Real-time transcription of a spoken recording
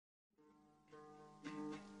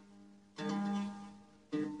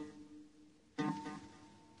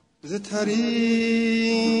ز طریق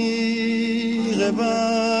بندگی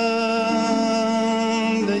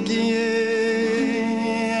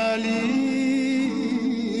علی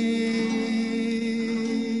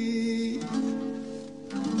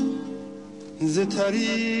ز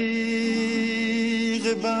طریق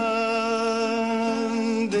بندگی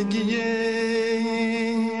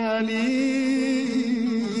علی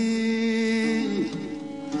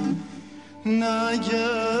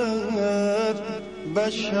نگر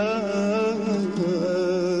بشر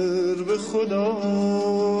به خدا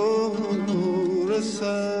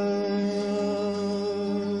رسد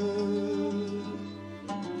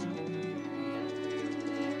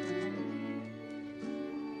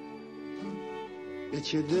به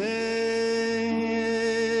چه دل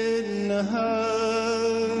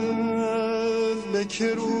نهد به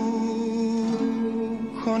که رو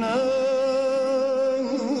کند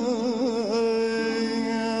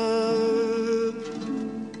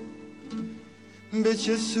به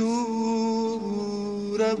چه سو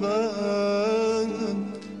رود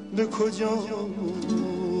به کجا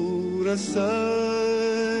رسد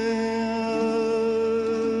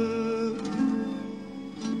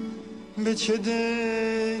به چه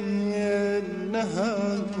دل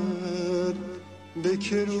نهد به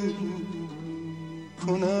که رو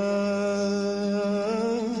کند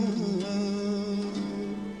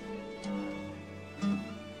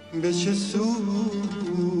به چه سو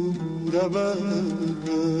رود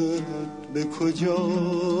به کجا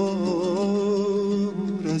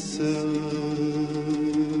رسد.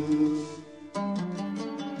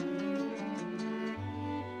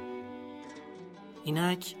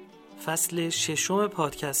 اینک فصل 6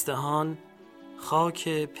 پادکست دهان،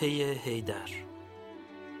 خاک پی حیدر.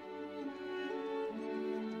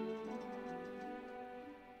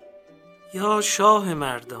 یا شاه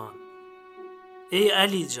مردان، ای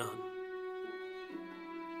علی جان،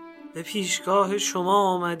 به پیشگاه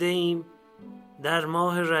شما آمده ایم در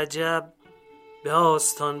ماه رجب به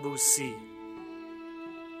آستان بوسی.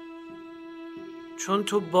 چون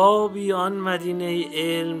تو بابی آن مدینه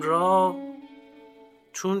علم را،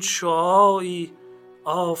 چون شعاعی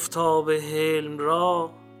آفتاب حلم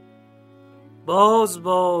را، باز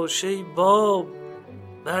باش ای باب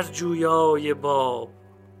بر جویای باب،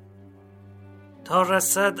 تا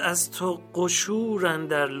رسد از تو قشور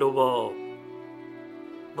اندر لباب.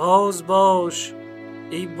 باز باش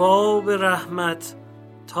ای باب رحمت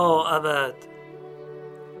تا ابد،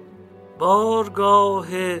 بارگاه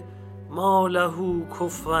ما له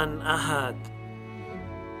کفوا احد.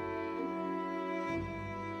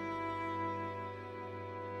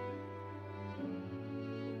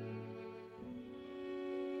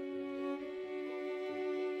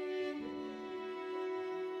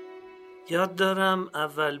 یاد دارم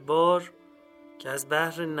اول بار که از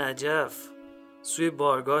بحر نجف سوی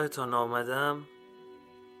بارگاهتان آمدم،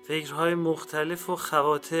 فکرهای مختلف و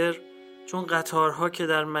خواطر چون قطارها که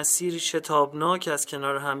در مسیری شتابناک از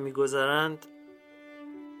کنار هم می‌گذرند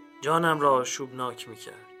جانم را آشوبناک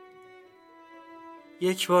می‌کرد.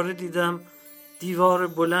 یک بار دیدم دیوار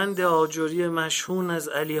بلند آجری مشهون از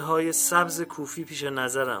علیهای سبز کوفی پیش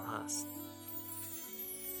نظرم هست.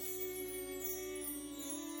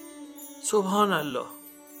 سبحان الله،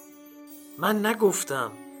 من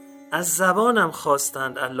نگفتم، از زبانم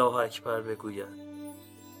خواستند الله اکبر بگوید.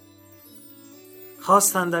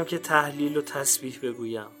 خواستندم که تهلیل و تسبیح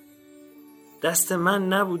بگویم، دست من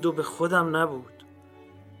نبود و به خودم نبود.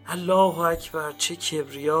 الله اکبر، چه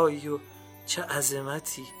کبریایی و چه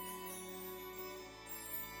عظمتی.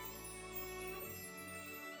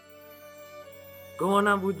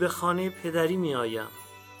 گمانم بود به خانه پدری می آیم،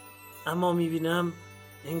 اما می بینم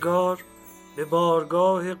انگار به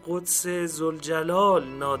بارگاه قدس ذوالجلال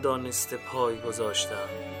نادانسته پای گذاشتم.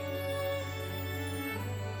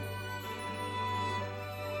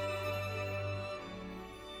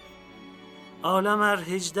 عالم ار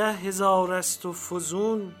 18,000 است و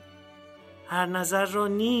فزون، هر نظر را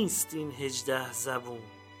نیست این 18 زبون.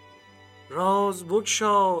 راز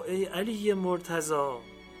بگشا ای علی مرتضی،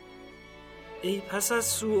 ای پس از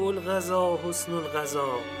سوء القضا حسن القضا.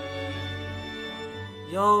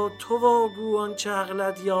 یا تو واگو آنچه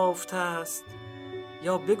عقلت یافته است،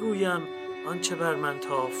 یا بگویم آنچه بر من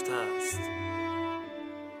تافته است.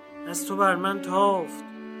 از تو بر من تافت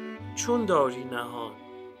چون داری نهان،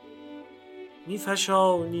 می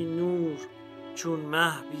فشانی نور چون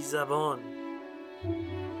مه بی زبان.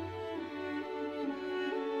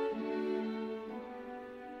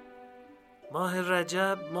 ماه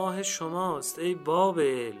رجب ماه شماست ای باب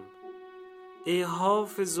علم، ای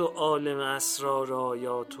حافظ و عالم اسرار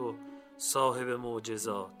آیات و صاحب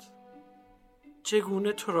معجزات.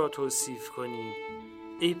 چگونه تو را توصیف کنیم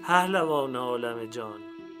ای پهلوان عالم جان.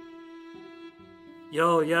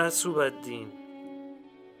 یا یعصوب الدین،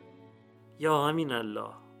 یا امین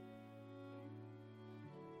الله.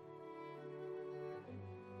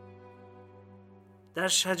 در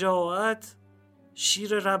شجاعت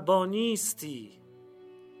شیر ربانی استی،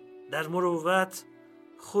 در مروت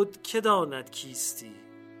خود که داند کیستی.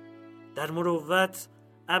 در مروت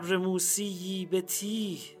ابر موسیی به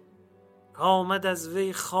تیه، کامد از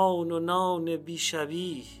وی خوان و نان بی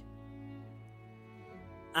شبیه.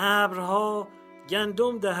 ابرها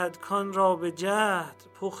گندم دهد کان را به جهد،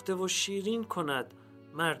 پخته و شیرین کند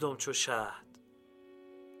مردم چو شهد.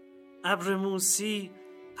 ابر موسی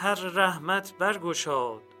پر رحمت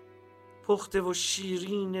برگشاد، پخته و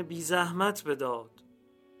شیرین بی زحمت بداد.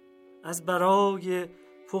 از برای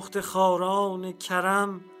پخته خواران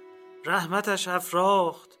کرم، رحمتش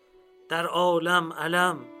افراخت در عالم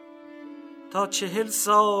علم. تا 40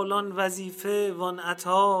 سال آن وظیفه وان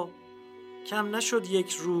عطا، کم نشد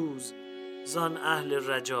یک روز زان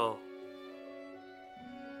اهل رجا.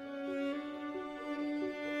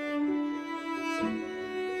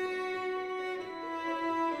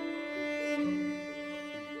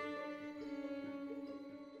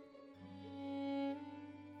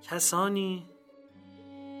 کسانی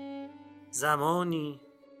زمانی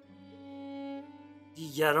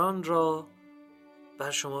دیگران را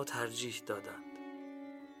بر شما ترجیح دادند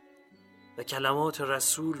و کلمات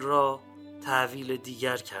رسول را تأویل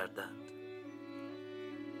دیگر کردند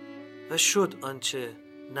و شد آنچه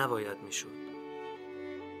نباید میشد.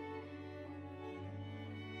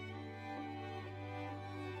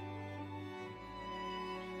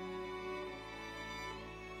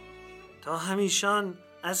 تا همیشان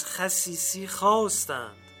از خسیسی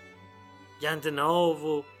خواستند،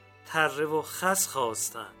 گندناو و تره و خس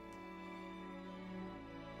خواستند.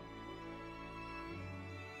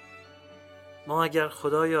 ما اگر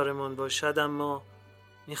خدا یارمان باشد، اما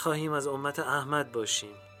می‌خواهیم از امت احمد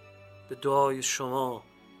باشیم، به دعای شما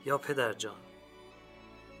یا پدر جان.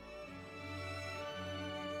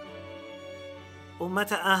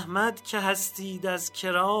 امت احمد که هستید از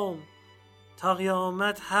کرام، تا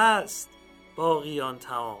قیامت هست باقیان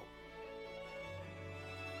تمام.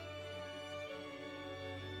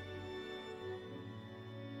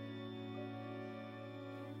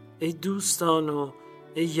 ای دوستان و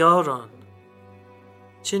ای یاران،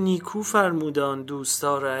 چه نیکو فرمودان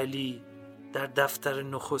دوستار علی در دفتر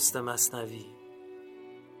نخست مثنوی.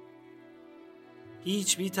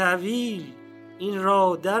 هیچ بی تأویل این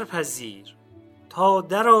را در پذیر، تا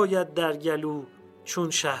در آید در گلو چون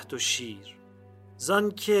شهد و شیر.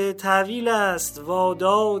 زان که تأویل است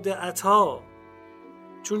واداد عطا،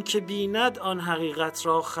 چون که بیند آن حقیقت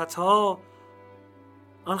را خطا.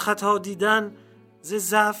 آن خطا دیدن ز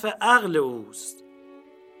ضعف عقل اوست،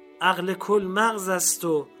 عقل کل مغز است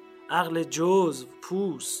و عقل جزو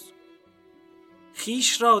پوست.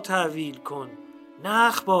 خویش را تأویل کن نه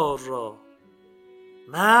اخبار را،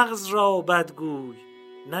 مغز را بدگوی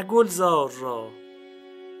نه گلزار را.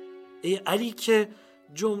 ای علی که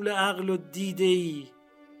جمله عقل و دیده ای،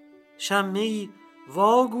 شمه ای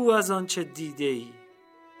واگو از آنچه دیده ای.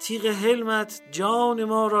 تیغ حلمت جان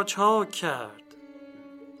ما را چاک کرد،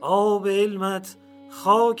 آب علمت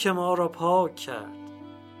خاک ما را پاک کرد.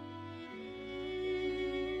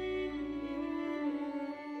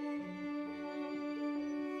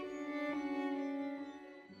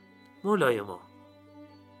 مولای ما،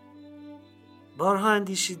 بارها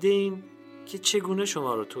اندیشیده ایم که چگونه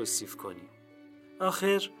شما را توصیف کنیم.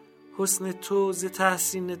 آخر حسن تو ز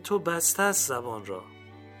تحسین تو بسته است زبان را.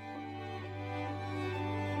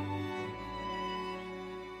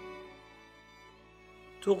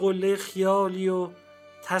 تو قله خیالی و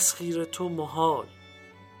تسخیر تو محال،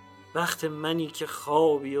 وقت منی که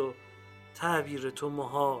خوابی و تعبیر تو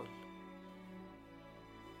محال.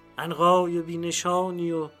 عنقای بی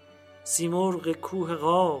نشانی و سیمرغ کوه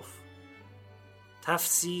قاف،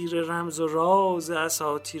 تفسیر رمز و راز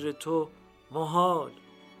اساطیر تو محال.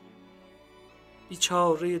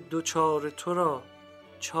 بیچاره دوچاره تو را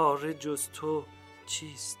چاره جز تو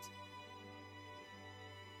چیست؟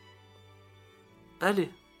 بله،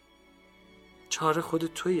 چاره خود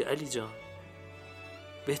تویی علی جان.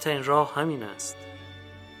 بهترین راه همین است.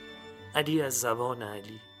 علی از زبان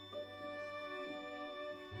علی.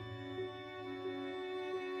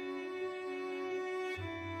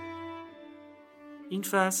 این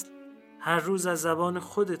فصل هر روز از زبان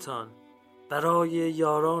خودتان برای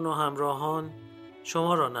یاران و همراهان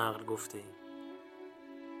شما را نقل گفته ایم.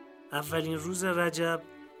 اولین روز رجب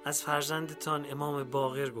از فرزندتان امام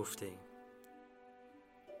باقر گفته ایم.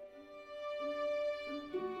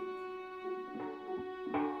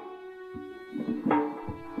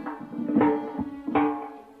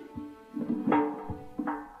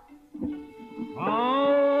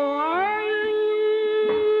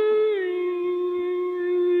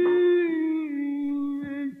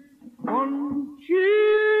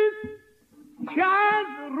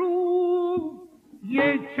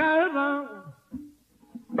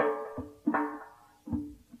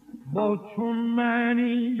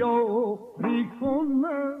 منی یاری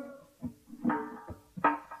کنم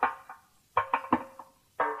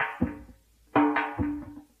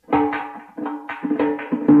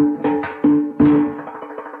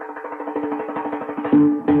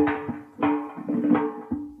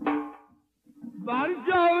بر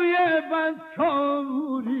جای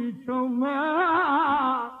بدکاری چو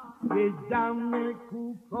من یه دم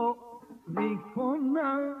کوکاری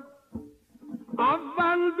کنم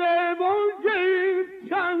اول به موجه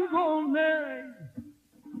چنگونه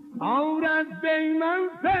آورد به من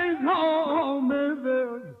پیغامه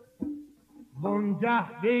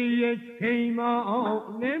بنجه به یک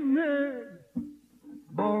پیمانه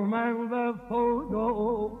با من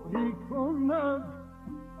وفاداری کنم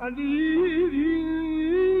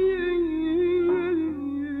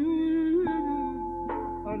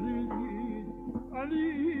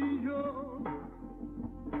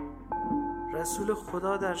رسول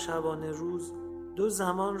خدا در شبانه روز 2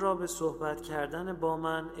 زمان را به صحبت کردن با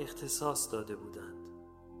من اختصاص داده بودند.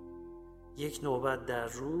 1 نوبت در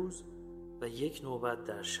روز و 1 نوبت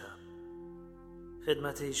در شب.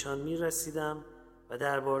 خدمت ایشان می رسیدم و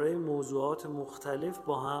درباره موضوعات مختلف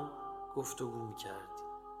با هم گفتگو می کردیم.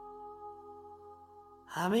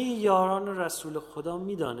 همه یاران رسول خدا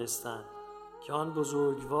می دانستند که آن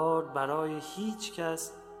بزرگوار برای هیچ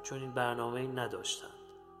کس چنین برنامه‌ای نداشتند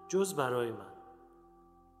جز برای من.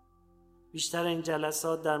 بیشتر این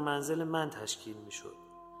جلسات در منزل من تشکیل می شد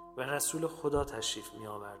و رسول خدا تشریف می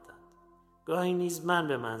آوردند. گاهی نیز من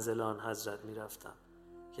به منزل آن حضرت می رفتم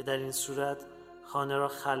که در این صورت خانه را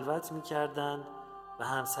خلوت می کردند و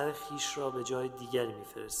همسر خیش را به جای دیگری می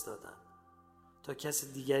فرستادند تا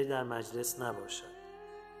کسی دیگری در مجلس نباشد.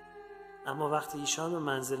 اما وقتی ایشان به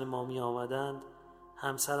منزل ما می آمدند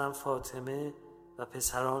همسرم فاطمه و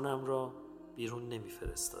پسرانم را بیرون نمی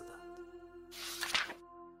فرستادند.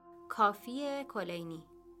 کافی کلینی.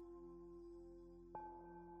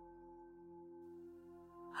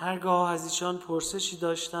 هرگاه از ایشان پرسشی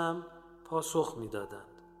داشتم پاسخ می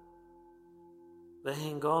دادند و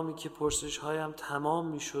هنگامی که پرسش هایم تمام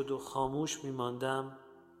می شد و خاموش می ماندم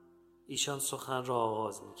ایشان سخن را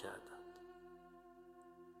آغاز می کردند.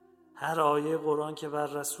 هر آیه قرآن که بر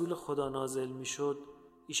رسول خدا نازل می شد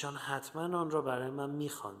ایشان حتما آن را برای من می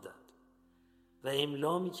خواندند و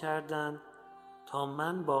املا می کردند تا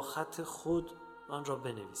من با خط خود آن را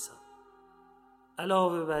بنویسم.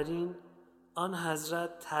 علاوه بر این آن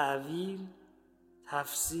حضرت تأویل،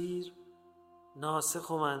 تفسیر، ناسخ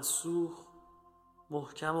و منسوخ،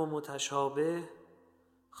 محکم و متشابه،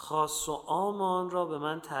 خاص و عام آن را به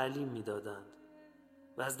من تعلیم می دادند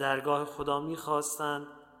و از درگاه خدا می خواستند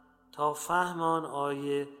تا فهم آن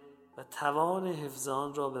آیه و توان حفظ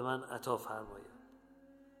آن را به من عطا فرماید.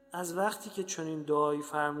 از وقتی که چنین دعایی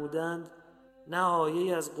فرمودند نه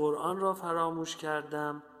آیه از قرآن را فراموش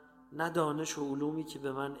کردم نه دانش و علومی که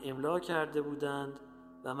به من املا کرده بودند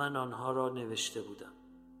و من آنها را نوشته بودم.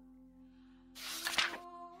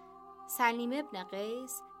 سلیم ابن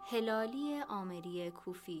قیس هلالی آمری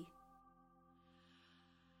کوفی.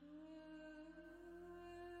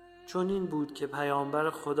 چنین بود که پیامبر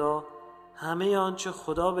خدا همه آنچه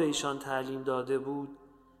خدا به ایشان تعلیم داده بود،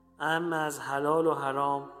 امر از حلال و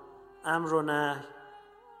حرام، امر و نهی،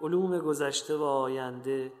 علوم گذشته و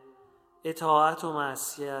آینده، اطاعت و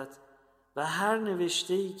معصیت و هر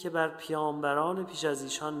نوشته‌ای که بر پیامبران پیش از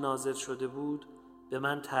ایشان نازل شده بود به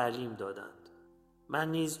من تعلیم دادند.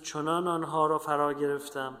 من نیز چنان آنها را فرا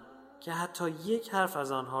گرفتم که حتی 1 حرف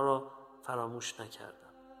از آنها را فراموش نکردم.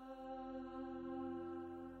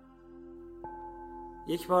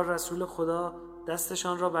 یک بار رسول خدا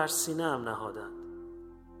دستشان را بر سینه ام نهادند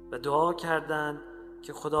و دعا کردند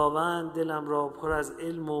که خداوند دلم را پر از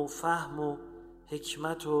علم و فهم و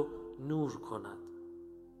حکمت و نور کند.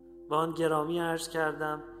 با آن گرامی عرض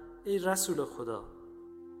کردم ای رسول خدا،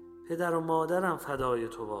 پدر و مادرم فدای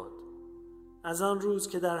تو باد. از آن روز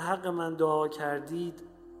که در حق من دعا کردید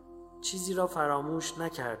چیزی را فراموش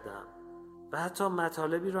نکردم و حتی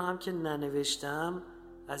مطالبی را هم که ننوشتم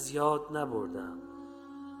از یاد نبردم.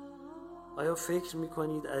 آیا فکر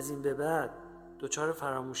می‌کنید از این به بعد دچار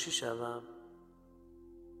فراموشی شوم؟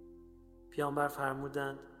 پیامبر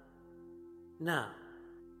فرمودند نه،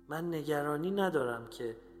 من نگرانی ندارم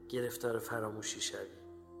که گرفتار فراموشی شوی.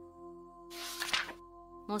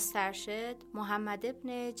 مسترشد محمد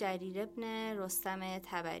ابن جریر ابن رستم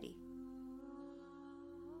طبری.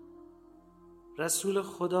 رسول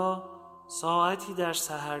خدا ساعتی در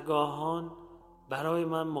سحرگاهان برای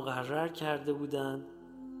من مقرر کرده بودند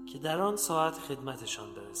که در آن ساعت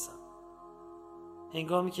خدمتشان برسم.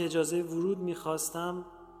 هنگامی که اجازه ورود می‌خواستم،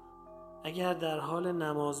 اگر در حال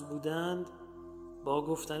نماز بودند با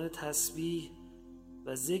گفتن تسبیح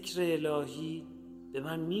و ذکر الهی به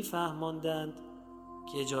من میفهماندند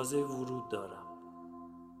که اجازه ورود دارم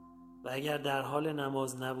و اگر در حال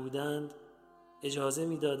نماز نبودند اجازه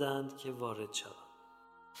میدادند که وارد شوم.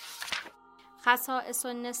 خصائص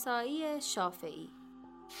النسائی شافعی.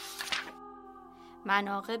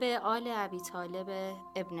 مناقب آل ابی طالب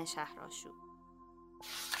ابن شهرآشوب.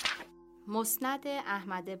 مسند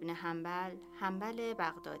احمد ابن حنبل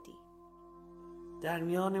بغدادی. در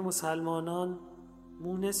میان مسلمانان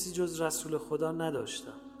مونسی جز رسول خدا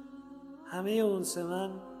نداشتم. همه انس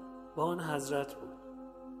من با آن حضرت بود.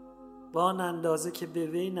 با آن اندازه که به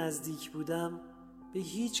وی نزدیک بودم به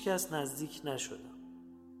هیچ کس نزدیک نشدم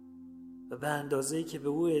و به اندازه‌ای که به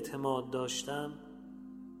او اعتماد داشتم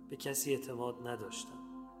به کسی اعتماد نداشتم.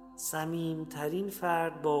 صمیم‌ترین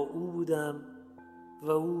فرد با او بودم و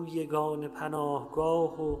او یگانه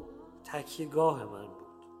پناهگاه و تکیه‌گاه من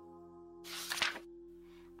بود.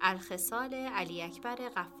 الخصال علی اکبر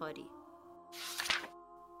غفاری.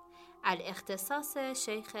 الاختصاص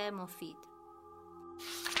شیخ مفید.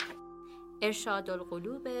 ارشاد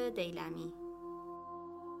القلوب دیلمی.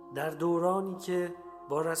 در دورانی که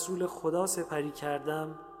با رسول خدا سپری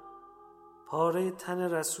کردم پاره تن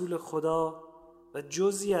رسول خدا و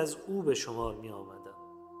جزئی از او به شمار می آمدم.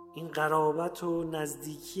 این قرابت و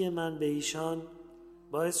نزدیکی من به ایشان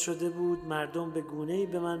باعث شده بود مردم به گونه‌ای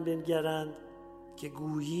به من بنگرند که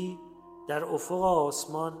گویی در افق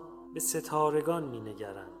آسمان به ستارگان می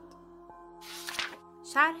نگرند.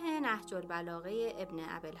 شرح نهج البلاغه ابن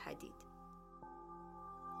ابوالحدید.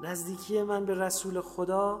 نزدیکی من به رسول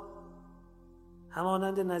خدا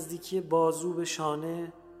همانند نزدیکی بازو به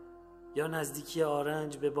شانه یا نزدیکی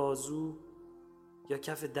آرنج به بازو یا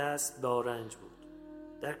کف دست به آرنج بود.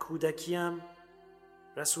 در کودکیم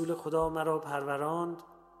رسول خدا مرا پروراند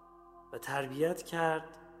و تربیت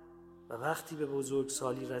کرد و وقتی به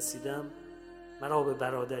بزرگسالی رسیدم مرا به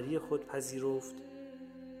برادری خود پذیرفت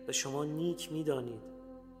و شما نیک می دانید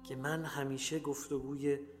که من همیشه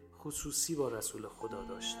گفتگوی خصوصی با رسول خدا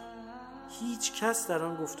داشتم. هیچ کس در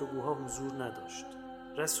آن گفتگوها حضور نداشت.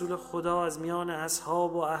 رسول خدا از میان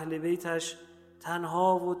اصحاب و اهل بیتش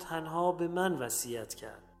تنها و تنها به من وصیت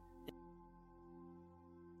کرد.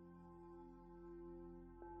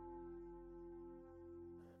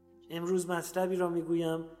 امروز مطلبی را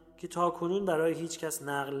میگویم که تاکنون برای هیچ کس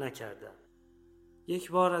نقل نکردم.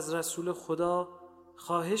 یک بار از رسول خدا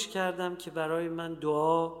خواهش کردم که برای من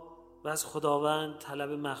دعا و از خداوند طلب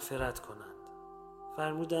مغفرت کنند.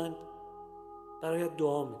 فرمودند برایت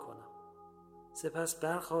دعا میکنم. سپس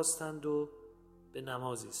برخاستند و به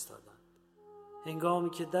نماز ایستادند. هنگامی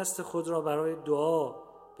که دست خود را برای دعا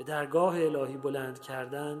به درگاه الهی بلند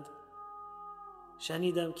کردند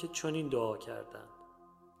شنیدم که چنین دعا کردند: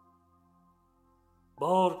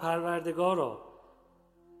 بار پروردگارا،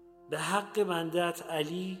 به حق بنده‌ات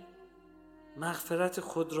علی مغفرت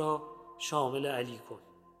خود را شامل علی کن.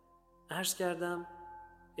 عرض کردم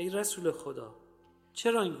ای رسول خدا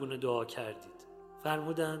چرا این گونه دعا کردید؟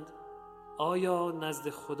 فرمودند آیا نزد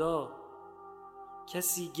خدا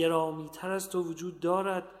کسی گرامی تر از تو وجود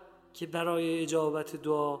دارد که برای اجابت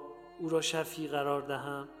دعا او را شفیع قرار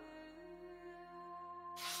دهم؟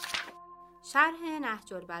 شرح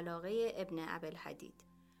نهج البلاغه ابن ابوالحدید.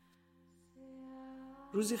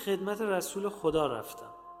 روزی خدمت رسول خدا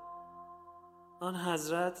رفتم. آن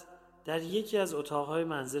حضرت در یکی از اتاقهای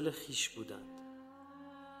منزل خیش بودند.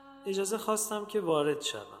 اجازه خواستم که وارد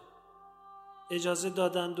شوم. اجازه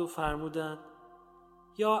دادند و فرمودند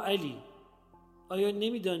یا علی، آیا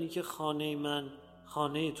نمیدانی که خانه من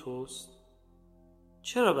خانه توست؟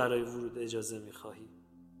 چرا برای ورود اجازه میخواهی؟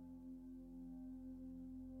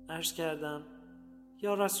 عرض کردم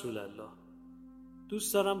یا رسول الله،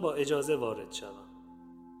 دوست دارم با اجازه وارد شوم.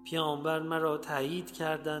 پیامبر مرا تایید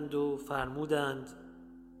کردند و فرمودند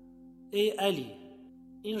ای علی،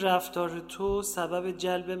 این رفتار تو سبب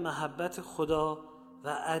جلب محبت خدا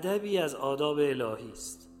و ادبی از آداب الهی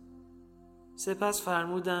است. سپس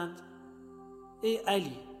فرمودند ای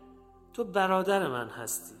علی، تو برادر من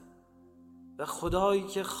هستی و خدایی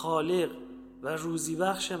که خالق و روزی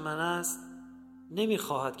بخش من است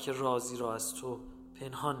نمیخواهد که رازی را از تو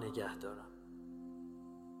پنهان نگه دارم.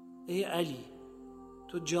 ای علی،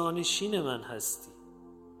 تو جانشین من هستی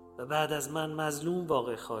و بعد از من مظلوم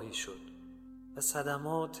واقع خواهی شد و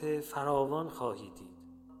صدمات فراوان خواهی دید.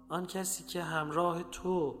 آن کسی که همراه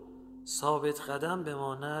تو ثابت قدم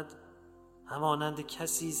بماند همانند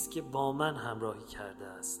کسی است که با من همراهی کرده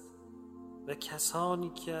است و کسانی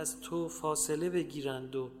که از تو فاصله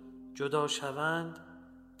بگیرند و جدا شوند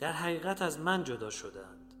در حقیقت از من جدا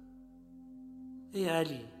شدند. ای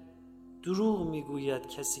علی، دروغ میگوید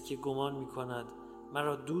کسی که گمان میکند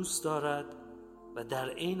مرا دوست دارد و در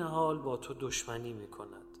عین حال با تو دشمنی می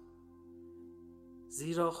کند.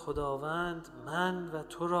 زیرا خداوند من و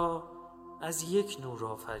تو را از یک نور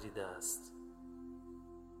آفریده است.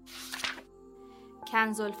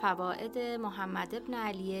 کنز الفوائد محمد بن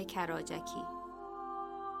علی کراجکی.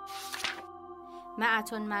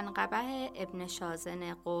 مئة منقبه ابن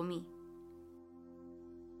شازن قومی.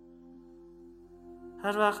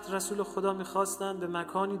 هر وقت رسول خدا می‌خواستند به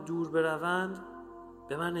مکانی دور بروند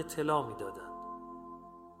به من اطلاع می‌دادند.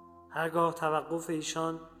 هرگاه توقف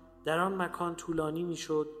ایشان در آن مکان طولانی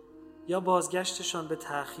می‌شد یا بازگشتشان به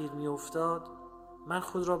تأخیر می‌افتاد، من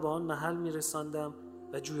خود را به آن محل می‌رساندم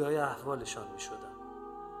و جویای احوالشان می‌شدم.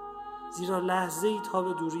 زیرا لحظه‌ای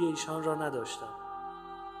تاب دوری ایشان را نداشتم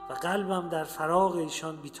و قلبم در فراق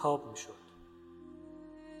ایشان بیتاب می‌شد.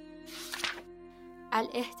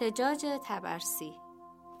 الاحتجاج طبرسی.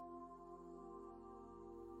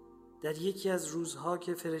 در یکی از روزها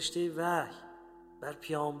که فرشته وحی بر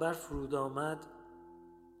پیامبر فرود آمد،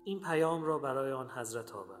 این پیام را برای آن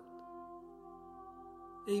حضرت آورد: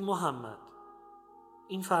 ای محمد،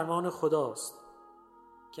 این فرمان خداست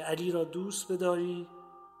که علی را دوست بداری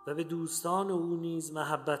و به دوستان او نیز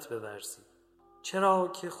محبت بورزی، چرا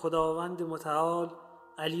که خداوند متعال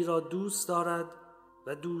علی را دوست دارد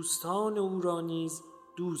و دوستان او را نیز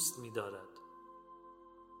دوست می دارد.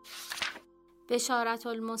 بشارت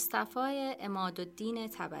المصطفی عمادالدین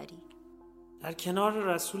طبری. در کنار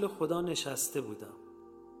رسول خدا نشسته بودم.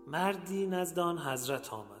 مردی نزد آن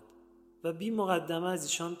حضرت آمد و بی مقدمه از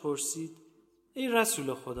ایشان پرسید: ای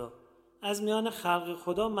رسول خدا، از میان خلق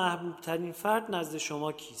خدا محبوب ترین فرد نزد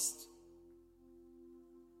شما کیست؟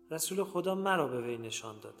 رسول خدا مرا به وی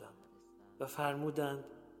نشان دادند و فرمودند: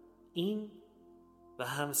 این و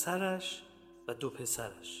همسرش و 2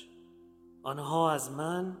 پسرش، آنها از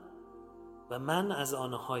من و من از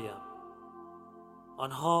آنهایم.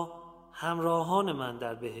 آنها همراهان من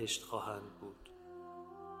در بهشت خواهند بود.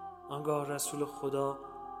 آنگاه رسول خدا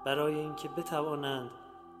برای اینکه بتوانند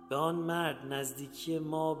به آن مرد نزدیکی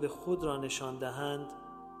ما به خود را نشان دهند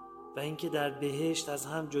و اینکه در بهشت از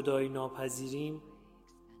هم جدایی ناپذیریم،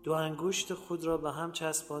 2 انگشت خود را به هم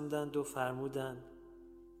چسباندند و فرمودند: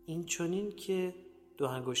 این چنین که 2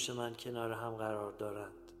 انگشت من کنار هم قرار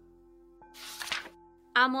دارند.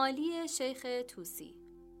 امالی شیخ طوسی.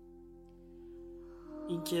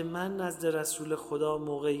 اینکه من نزد رسول خدا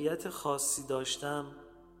موقعیت خاصی داشتم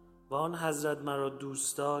و آن حضرت مرا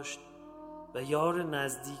دوست داشت و یار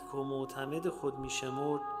نزدیک و معتمد خود می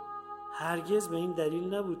شمرد، هرگز به این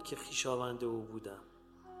دلیل نبود که خویشاوند او بودم،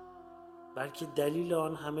 بلکه دلیل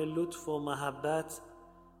آن همه لطف و محبت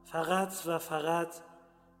فقط و فقط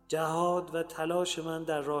جهاد و تلاش من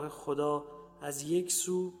در راه خدا از یک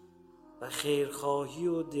سو و خیرخواهی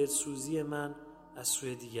و دلسوزی من از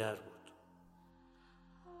سوی دیگر بود.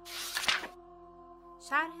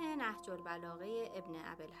 شرح نهج البلاغه ابن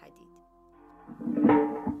ابوالحدید.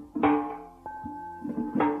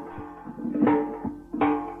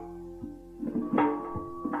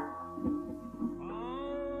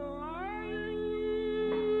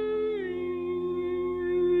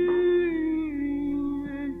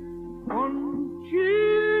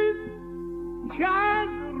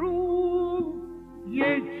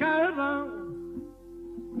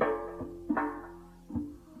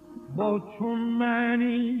 با چون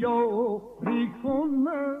منی یاری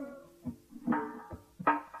کنم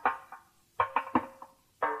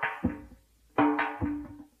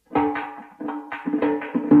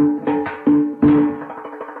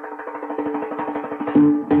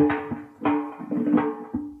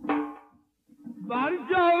بر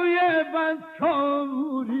جای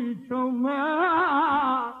بدکاری چون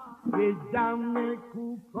من یه دم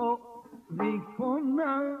کوکاری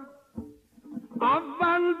کنم.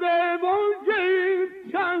 اول به موجه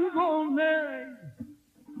چنگونه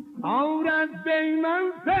آورد بی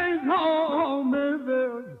من پیغامه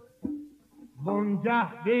بنجه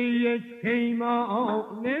به یک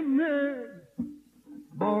پیمانه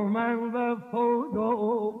با من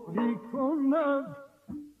وفاداری کنم.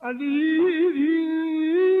 علی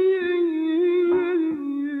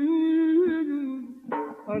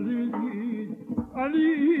علی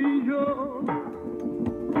علی جان.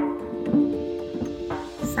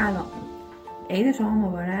 سلام، عید شما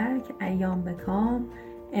مبارک، ایام بکام.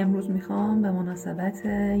 امروز میخوام به مناسبت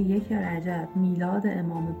 1 رجب میلاد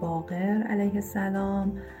امام باقر علیه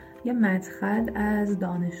السلام یه مدخل از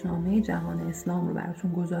دانشنامه جهان اسلام رو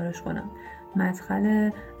براتون گزارش کنم. مدخل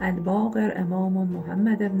باقر امام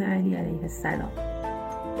محمد بن علی علیه السلام.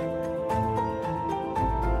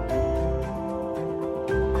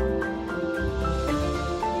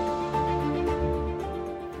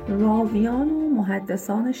 راویان و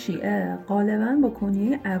محدثان شیعه غالباً با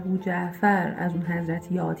کنیه ابو جعفر از اون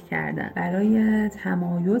حضرت یاد کردن. برای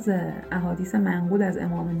تمایز احادیث منقول از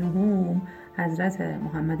امام نهم حضرت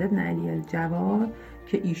محمد بن علی الجواد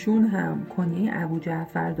که ایشون هم کنیه ابو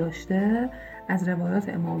جعفر داشته، از روایات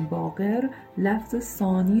امام باقر لفظ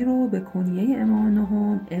ثانی رو به کنیه امام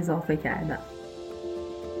نهم اضافه کردن.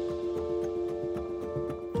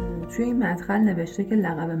 توی این مدخل نوشته که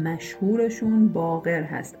لقب مشهورشون باقر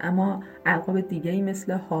هست، اما القاب دیگه‌ای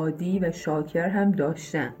مثل هادی و شاکر هم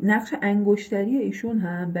داشتن. نقش انگشتری ایشون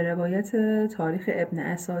هم به روایت تاریخ ابن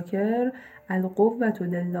عساکر القوة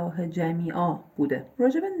لله جمیعا بوده.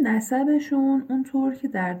 راجع به نسبشون اونطور که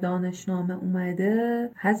در دانشنامه اومده،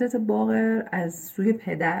 حضرت باقر از سوی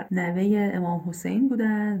پدر نوه امام حسین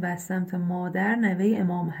بودن و از سمت مادر نوه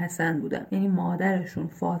امام حسن بودن، یعنی مادرشون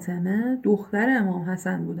فاطمه دختر امام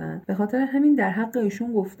حسن بودن. به خاطر همین در حق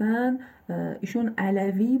ایشون گفتن ایشون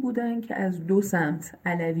علوی بودن که از دو سمت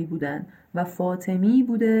علوی بودن و فاطمی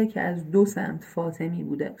بوده که از دو سمت فاطمی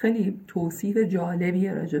بوده. خیلی توصیف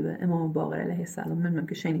جالبیه راجع به امام باقر علیه السلام. نمیدونم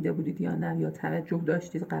که شنیده بودید یا نه، یا توجه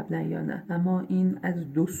داشتید قبلا یا نه، اما این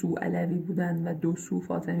از دو سو علوی بودن و دو سو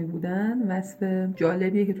فاطمی بودن وصف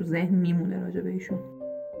جالبیه که تو ذهن میمونه راجع به ایشون.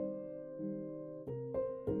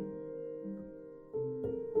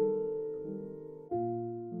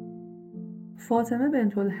 فاطمه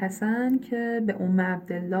بنت الحسن که به ام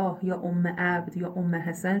عبدالله یا ام عبد یا ام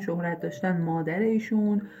حسن شهرت داشتن، مادر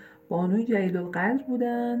ایشون بانوی جلیل القدر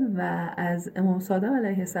بودن و از امام صادق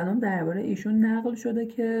علیه السلام درباره ایشون نقل شده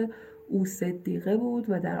که او صدیقه بود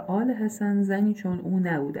و در آل حسن زنی چون او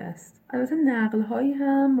نبوده است. البته نقل‌هایی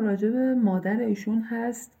هم راجع به مادر ایشون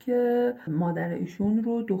هست که مادر ایشون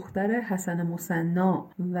رو دختر حسن مثنا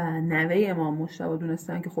و نوه امام مجتبی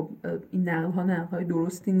دونستن که خب این نقل‌ها نقل‌های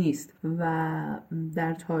درستی نیست و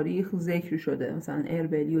در تاریخ ذکر شده. مثلا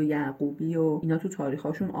اربیلی و یعقوبی و اینا تو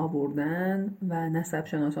تاریخ‌هاشون آوردن و نسب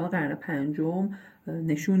شناسان قرن پنجم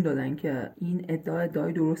نشون دادن که این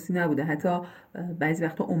ادعای درستی نبوده. حتی بعضی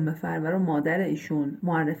وقتا ام فروه رو مادر ایشون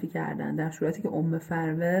معرفی کردن، در صورتی که ام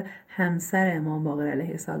فروه همسر امام باقر علیه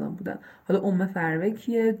السلام بودن. حالا ام فروه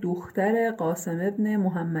کیه؟ دختر قاسم ابن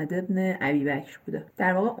محمد ابن ابی بکر بوده.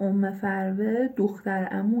 در واقع ام فروه دختر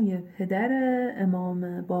عموی پدر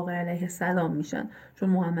امام باقر علیه السلام میشن، چون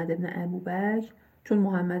محمد ابن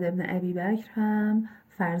ابی بکر هم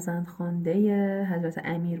فرزند خوانده حضرت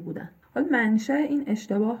امیر بودن. حالا منشأ این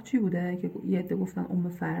اشتباه چی بوده که یه عده گفتن ام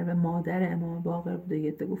فروه مادر امام باقر بوده،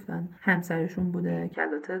 یه عده گفتن همسرشون بوده، که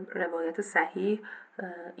البته روایت صحیح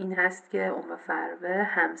این هست که ام فروه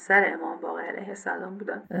همسر امام باقر علیه السلام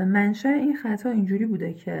بودن. منشأ این خطا اینجوری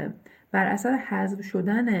بوده که بر اثر حذف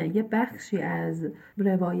شدن یه بخشی از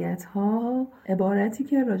روایت‌ها، عبارتی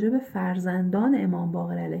که راجع به فرزندان امام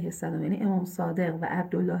باقر علیه السلام یعنی امام صادق و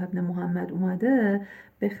عبدالله ابن محمد اومده،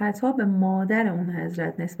 به خطا به مادر اون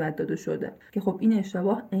حضرت نسبت داده شده که خب این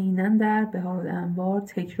اشتباه عیناً در بهارالانوار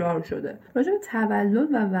تکرار شده. راجع به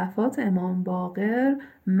تولد و وفات امام باقر،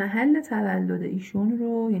 محل تولد ایشون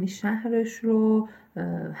رو یعنی شهرش رو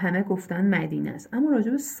همه گفتن مدینه است، اما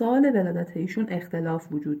راجع به سال ولادت ایشون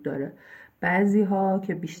اختلاف وجود داره. بعضی ها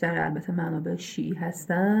که بیشتر البته منابع شیعی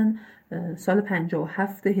هستن سال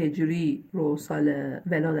 57 هجری رو سال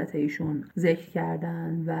ولادت ایشون ذکر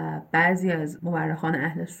کردن و بعضی از مورخان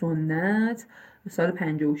اهل سنت سال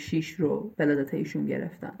 56 رو ولادت ایشون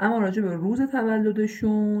گرفتن. اما راجع به روز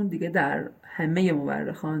تولدشون دیگه در همه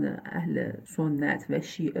مورخان اهل سنت و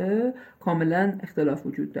شیعه کاملا اختلاف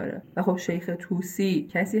وجود داره. و خب شیخ طوسی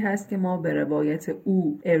کسی هست که ما به روایت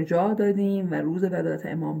او ارجاع دادیم و روز ولادت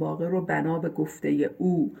امام باقر رو بنا به گفته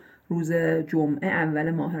او روز جمعه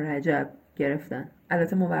اول ماه رجب گرفتن.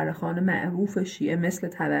 البته مورخان معروف شیعه مثل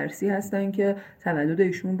طبرسی هستن که تولد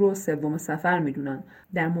ایشون رو 3 صفر میدونن.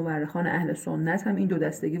 در مورخان اهل سنت هم این دو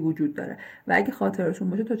دستگی وجود داره و اگه خاطرتون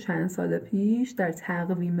باشه تا چند سال پیش در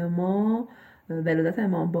تقویم ما ولادت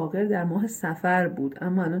امام باقر در ماه صفر بود،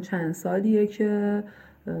 اما الان چند سالیه که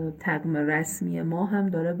تقویم رسمی ما هم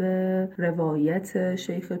داره به روایت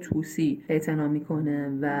شیخ طوسی اعتنا میکنه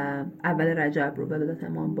و اول رجب رو ولادت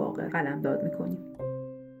امام باقر قلمداد میکنیم.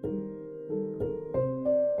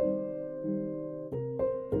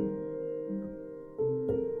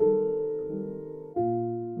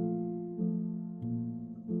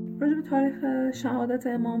 راجع به تاریخ شهادت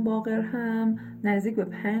امام باقر هم نزدیک به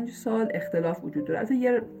 5 سال اختلاف وجود داره. البته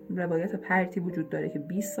یه روایت پرتی وجود داره که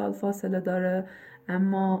 20 سال فاصله داره،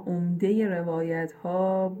 اما عمده روایت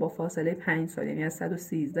ها با فاصله 5 سال، یعنی از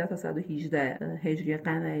 113 تا 118 هجری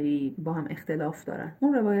قمری با هم اختلاف دارن.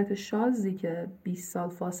 اون روایت شاذی که 20 سال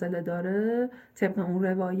فاصله داره، طبق اون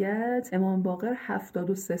روایت امام باقر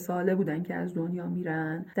 73 ساله بودن که از دنیا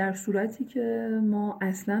میرن، در صورتی که ما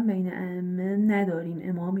اصلا بین ائمه نداریم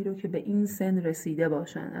امامی رو که به این سن رسیده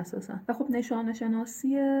باشن اساسا. و خب نشان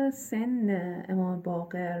شناسی سن امام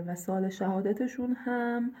باقر و سال شهادتشون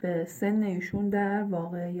هم به سن ایشون در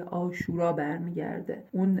واقعه عاشورا برمیگرده.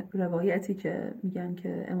 اون روایتی که میگن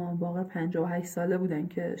که امام باقر 58 ساله بودن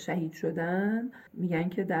که شهید شدن، میگن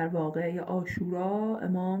که در واقعه عاشورا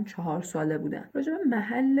امام 4 ساله بودن. راجع به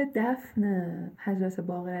محل دفن حضرت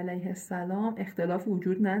باقر علیه السلام اختلاف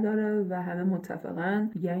وجود نداره و همه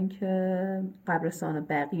متفقن میگن که قبرستان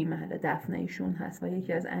بقیع محل دفن ایشون هست و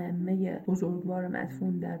یکی از ائمه بزرگوار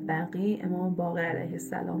مدفون در بقیع امام باقر علیه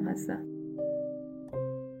السلام هستن.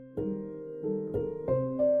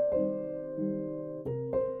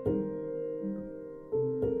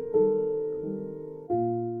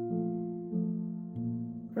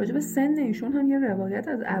 راجب سن ایشون هم یه روایت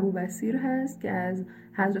از ابوبصیر هست که از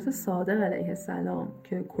حضرت صادق علیه السلام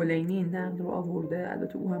که کلینی این نقل رو آورده،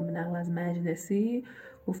 البته او هم نقل از مجلسی،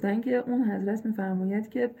 گفتن که اون حضرت می‌فرماید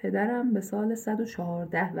که پدرم به سال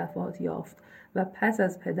 114 وفات یافت و پس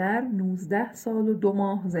از پدر 19 سال و 2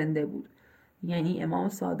 ماه زنده بود. یعنی امام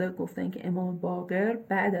صادق گفتن که امام باقر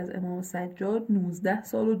بعد از امام سجاد 19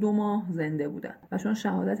 سال و 2 ماه زنده بودن و چون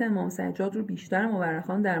شهادت امام سجاد رو بیشتر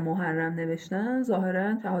مورخان در محرم نوشتن،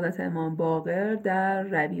 ظاهرا شهادت امام باقر در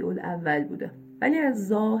ربیع الاول بوده. ولی از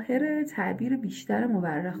ظاهر تعبیر بیشتر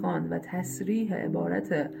مورخان و تصریح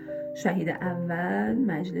عبارت شهید اول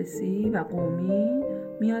مجلسی و قومی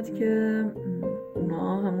میاد که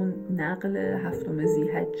اونا همون نقل 7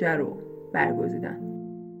 ذی‌حجه رو برگزیدن.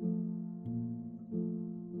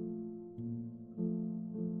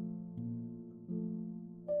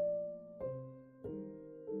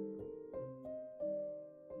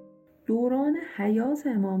 دوران حیات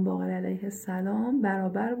امام باقر علیه السلام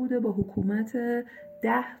برابر بوده با حکومت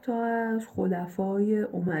 10 تا از خلفای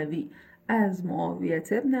اموی، از معاویه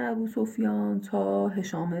ابن ابو سفیان تا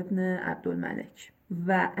هشام ابن عبدالملک،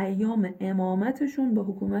 و ایام امامتشون با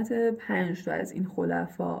حکومت 5 تا از این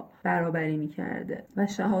خلفا برابری می‌کرده و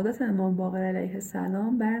شهادت امام باقر علیه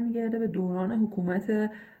السلام برمیگرده به دوران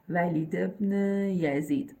حکومت ولید ابن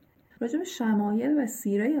یزید. راجع به شمایل و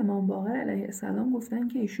سیره امام باقر علیه السلام گفتن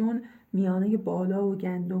که ایشون میانه بالا و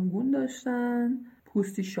گندمگون داشتن،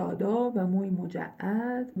 پوستی شاداب و موی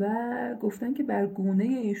مجعد، و گفتن که بر گونه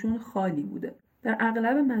ایشون خالی بوده. در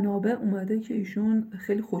اغلب منابع اومده که ایشون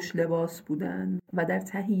خیلی خوش لباس بودن و در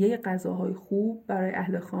تهیه غذاهای خوب برای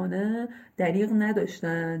اهل خانه دریغ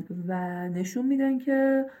نداشتن و نشون میدن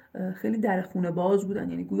که خیلی در خونه باز بودن،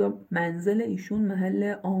 یعنی گویا منزل ایشون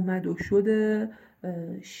محل آمد و شد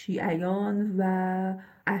شیعیان و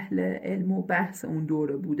اهل علم و بحث اون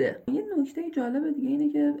دوره بوده. یه نکته جالب دیگه اینه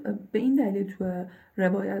که به این دلیل تو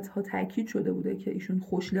روایت ها تاکید شده بوده که ایشون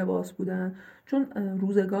خوش لباس بودن، چون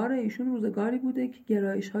روزگار ایشون روزگاری بوده که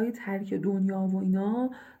گرایش های ترک دنیا و اینا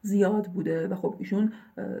زیاد بوده و خب ایشون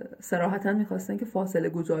صراحتاً میخواستن که فاصله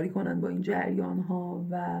گذاری کنن با این جریان ها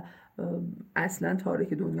و اصلا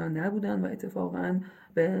تارک دنیا نبودن و اتفاقاً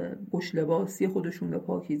به خوش لباسی خودشون و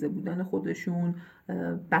پاکیزه بودن خودشون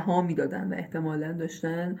بها میدادن و احتمالاً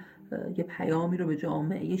داشتن یه پیامی رو به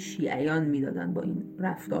جامعه شیعیان میدادن با این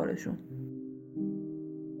رفتارشون.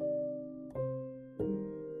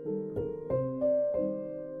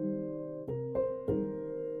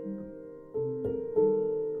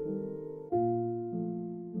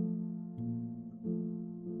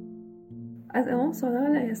 از امام صادق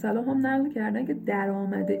علیه السلام هم نقل کردن که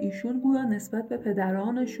درآمد ایشون گویا نسبت به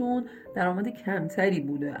پدرانشون درآمد کمتری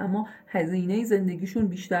بوده، اما هزینه زندگیشون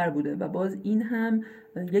بیشتر بوده و باز این هم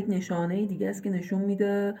یک نشانه دیگه است که نشون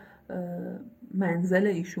میده منزل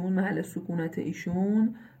ایشون، محل سکونت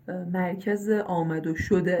ایشون مرکز آمد و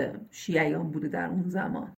شده شیعیان بوده در اون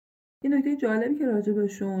زمان. این نکته جالبی که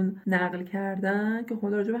راجبشون نقل کردن که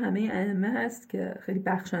خود راجب همه ائمه هست که خیلی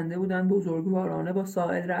بخشنده بودن، بزرگوارانه با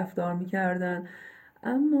سائل رفتار میکردن،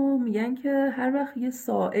 اما میگن که هر وقت یه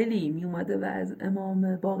سائلی میومده و از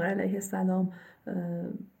امام باقر علیه السلام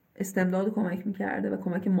استمداد و کمک میکرده و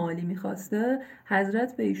کمک مالی میخواسته،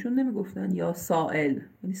 حضرت به ایشون نمیگفتن یا سائل،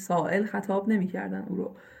 یعنی سائل خطاب نمیکردن او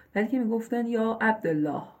رو، بلکه میگفتن یا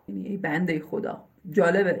عبدالله، یعنی ای بنده خدا.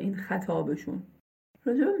 جالبه این خطابشون.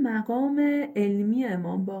 راجع به مقام علمی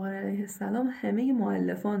امام باقر علیه السلام همه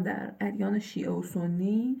مؤلفان در ادیان شیعه و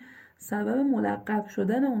سنی سبب ملقب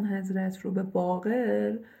شدن اون حضرت رو به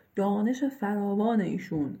باقر دانش فراوان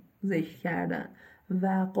ایشون ذکر کردن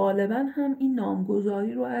و غالبا هم این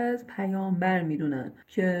نامگذاری رو از پیامبر میدونن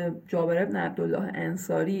که جابر بن عبدالله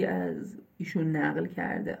انصاری از ایشون نقل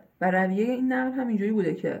کرده و رویه این نقل هم اینجوری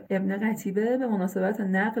بوده که ابن قتیبه به مناسبت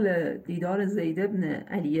نقل دیدار زید بن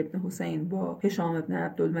علی بن حسین با هشام بن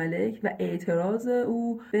عبدالملک و اعتراض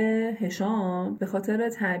او به هشام به خاطر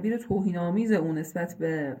تعبیر توهین‌آمیز اون نسبت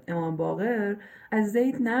به امام باقر از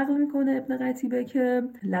زید نقل میکنه ابن قتیبه که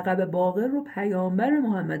لقب باقر رو پیامبر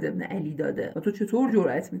محمد ابن علی داده و تو چطور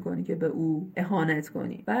جرأت میکنی که به او اهانت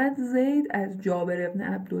کنی. بعد زید از جابر ابن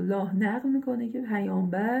عبدالله نقل میکنه که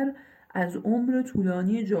پیامبر از عمر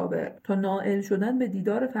طولانی جابر تا نائل شدن به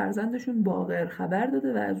دیدار فرزندشون باقر خبر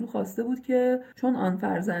داده و از او خواسته بود که چون آن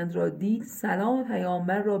فرزند را دید سلام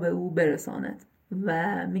پیامبر را به او برساند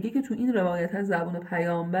و میگه که تو این روایت از زبان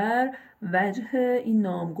پیامبر وجه این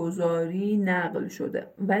نامگذاری نقل شده.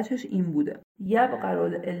 وجهش این بوده: یبقر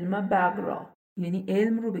العلم بقرا، یعنی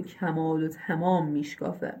علم رو به کمال و تمام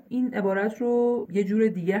میشکافه. این عبارت رو یه جور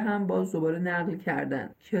دیگه هم باز دوباره نقل کردن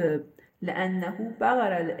که لأنه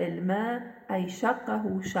بقر العلم ای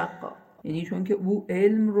شقه شقا، یعنی چون که او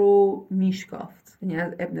علم رو میشکافت. یعنی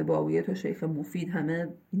از ابن باویه تا شیخ مفید همه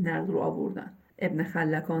این نقل رو آوردن. ابن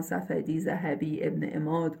خلکان، صفدی، ذهبی، ابن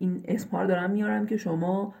عماد، این اسم‌ها رو دارم میارم که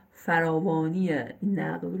شما فراوانی این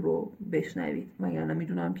نقل رو بشنوید. من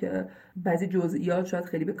میدونم که بعضی جزئیات شاید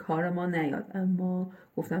خیلی به کار ما نیاد، اما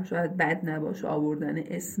گفتم شاید بد نباشه آوردن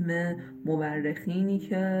اسم مورخینی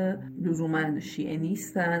که لزوما شیعه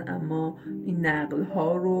نیستن اما این نقل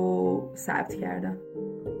ها رو ثبت کردن.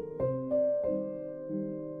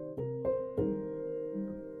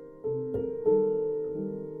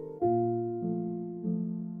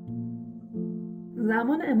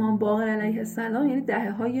 زمان امام باقر علیه السلام یعنی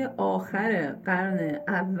دهه‌های آخر قرن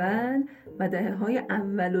اول و دهه‌های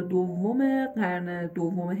اول و دوم قرن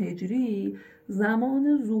دوم هجری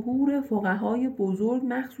زمان ظهور فقهای بزرگ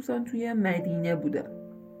مخصوصا توی مدینه بوده.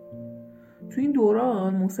 تو این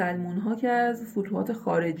دوران مسلمان‌ها که از فتوحات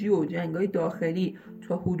خارجی و جنگ‌های داخلی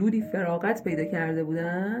تا حدودی فراغت پیدا کرده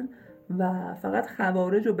بودن و فقط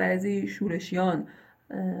خوارج و بعضی شورشیان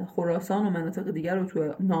خراسان و مناطق دیگر رو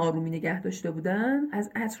تو ناآرومی نگه داشته بودن،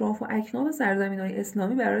 از اطراف و اکناف سرزمین‌های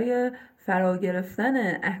اسلامی برای فرا گرفتن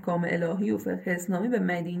احکام الهی و فقه اسلامی به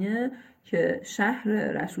مدینه که شهر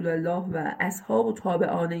رسول الله و اصحاب و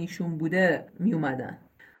تابعان ایشون بوده می اومدن.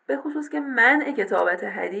 به خصوص که منع کتابت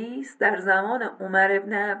حدیث در زمان عمر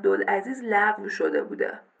ابن عبدالعزیز لغو شده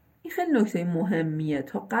بوده. این خیلی نکته مهمیه.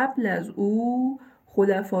 تا قبل از او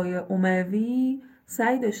خلفای اموی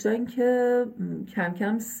سعی داشتن که کم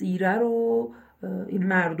کم سیره رو این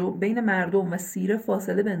مردم بین مردم و سیره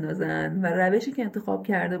فاصله بندازن و روشی که انتخاب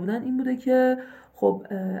کرده بودن این بوده که خب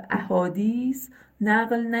احادیث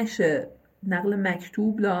نقل نشه، نقل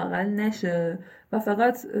مکتوب لااقل نشه و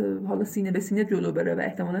فقط حالا سینه به سینه جلو بره و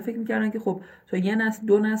احتمالا فکر میکردن که خب تا یه نسل،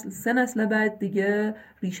 دو نسل، سه نسل بعد دیگه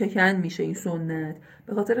ریشه کن میشه این سنت.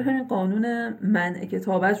 به خاطر همین قانون منع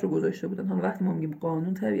کتابت رو گذاشته بودن. حالا وقتی ما میگیم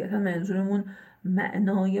قانون طبیعتا منظورمون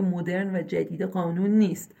معنای مدرن و جدید قانون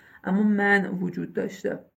نیست، اما منع وجود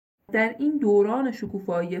داشته. در این دوران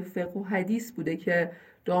شکوفایی فقه و حدیث بوده که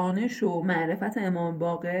دانش و معرفت امام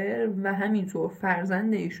باقر و همینطور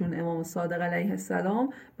فرزند ایشون امام صادق علیه السلام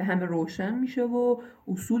به همه روشن میشه و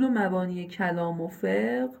اصول و مبانی کلام و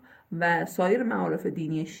فقه و سایر معارف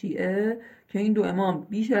دینی شیعه که این دو امام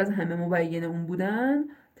بیش از همه مبین اون بودن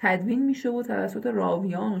تدوین میشه و توسط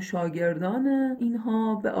راویان و شاگردان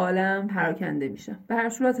اینها به عالم پراکنده میشه. به هر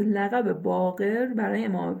صورت لقب باقر برای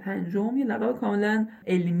امام پنجم یه لقب کاملا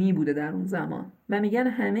علمی بوده در اون زمان و میگن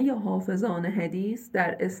همه حافظان حدیث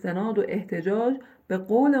در استناد و احتجاج به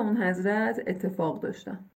قول اون حضرت اتفاق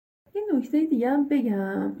داشتن. یه نکته دیگه هم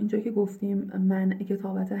بگم، اینجا که گفتیم منع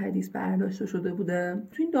کتابت حدیث برداشته شده بوده،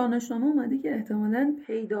 تو این دانشنامه اومده که احتمالاً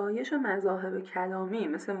پیدایش مذاهب کلامی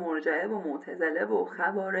مثل مرجعه و معتزله و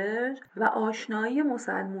خوارج و آشنایی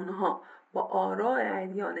مسلمان‌ها با آراء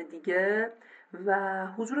ادیان دیگه و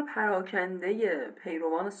حضور پراکنده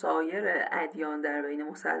پیروان سایر ادیان در بین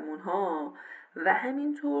مسلمان‌ها و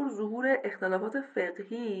همینطور ظهور اختلافات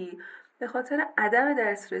فقهی به خاطر عدم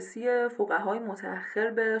دسترسی فقهای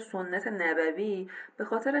متأخر به سنت نبوی، به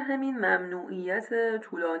خاطر همین ممنوعیت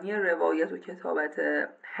طولانی روایت و کتابت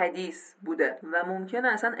حدیث بوده و ممکنه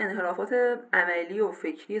اصلا انحرافات عملی و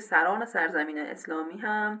فکری سران سرزمین اسلامی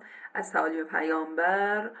هم از تعالیم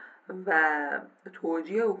پیامبر و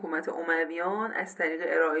توجیه حکومت امویان از طریق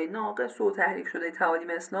ارائه ناقص و تحریف شده تعالیم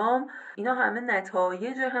اسلام، اینا همه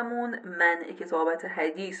نتایج همون منع کتابت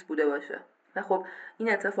حدیث بوده باشه. و خب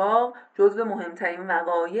این اتفاق جزو مهمترین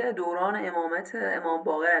وقایع دوران امامت امام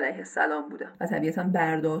باقر علیه السلام بوده و طبیعتاً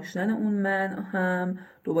برداشتن اون منع هم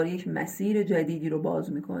دوباره یک مسیر جدیدی رو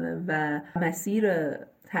باز میکنه و مسیر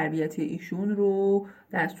تربیتی ایشون رو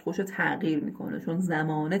دستخوش تغییر میکنه، چون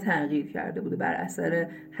زمانه تغییر کرده بوده بر اثر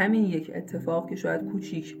همین یک اتفاق که شاید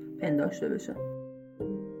کوچیک پنداشته بشه.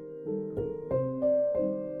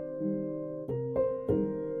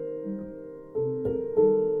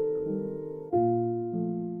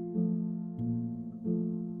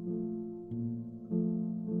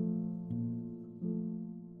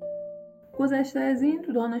 گذشته از این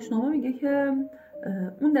تو دانشنامه میگه که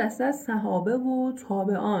اون دسته از صحابه و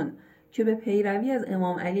تابعان که به پیروی از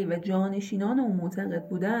امام علی و جانشینان اون معتقد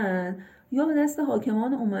بودن یا به دست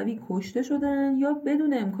حاکمان اموی کشته شدن یا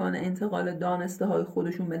بدون امکان انتقال دانسته های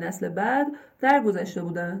خودشون به نسل بعد درگذشته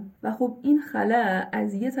بودن. و خب این خلأ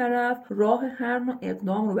از یه طرف راه هر نوع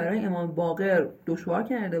اقدام رو برای امام باقر دشوار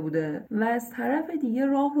کرده بوده و از طرف دیگه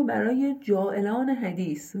راه رو برای جاهلان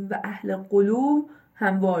حدیث و اهل قلوب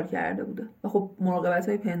هموار کرده بوده. و خب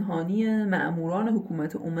مراقبت‌های پنهانی مأموران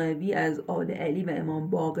حکومت اموی از آل علی و امام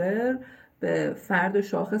باقر به فرد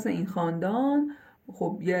شاخص این خاندان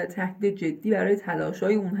خب یه تهدید جدی برای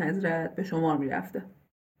تلاش‌های اون حضرت به شمار می‌رفته.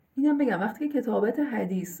 اینم بگم وقتی که کتابت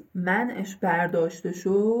حدیث منعش برداشته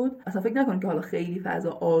شد، اصلا فکر نکنید که حالا خیلی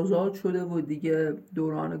فضا آزاد شده و دیگه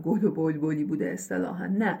دوران گل و بلبلی بوده اصطلاحاً.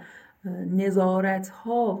 نه،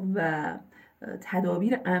 نظارت‌ها و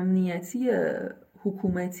تدابیر امنیتی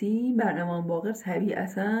حکومتی بر امام باقر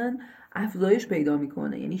طبیعتاً افزایش پیدا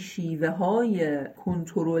میکنه، یعنی شیوه های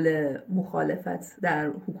کنترل مخالفت در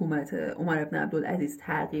حکومت عمر بن عبدالعزیز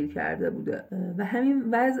تغییر کرده بوده و همین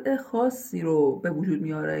وضع خاصی رو به وجود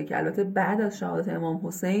میاره که البته بعد از شهادت امام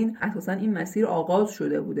حسین اساساً این مسیر آغاز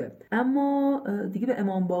شده بوده، اما دیگه به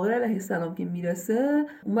امام باقر علیه السلام که میرسه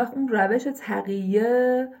اون وقت اون روش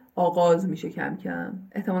تقیه آغاز میشه کم کم.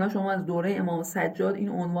 احتمالا شما از دوره امام سجاد این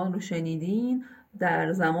عنوان رو شنیدین،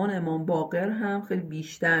 در زمان امام باقر هم خیلی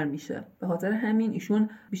بیشتر میشه. به خاطر همین ایشون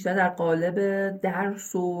بیشتر در قالب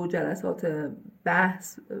درس و جلسات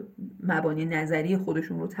بحث مبانی نظری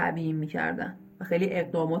خودشون رو تبیین میکردن و خیلی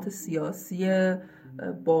اقدامات سیاسی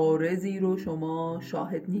بارزی رو شما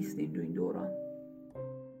شاهد نیستین تو این دوران.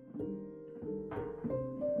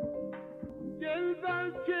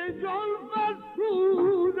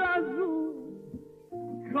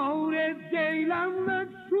 کار دیلم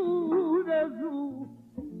نشود از او،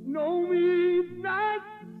 نومید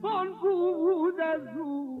نتوان بود از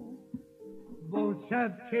او،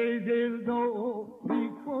 باشد که دل داری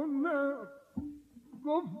کنم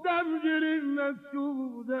گفتم گریم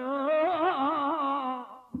نشوده.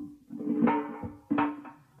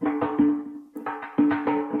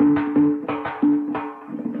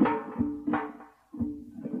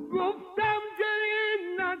 گفتم گریم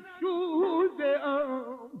نشوده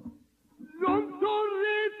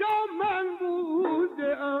من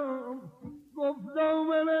بوده ام، گفتم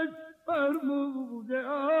منش فرموده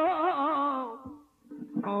ام،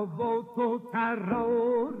 تا با تو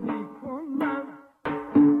تراری کنم.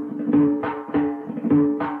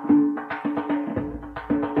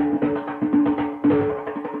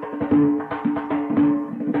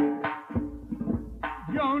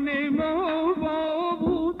 جان ما با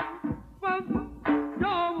بود و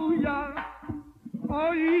داویم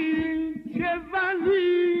آیین چه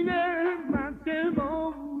ولی نعمت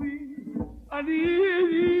ماوی علی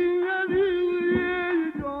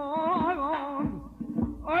جان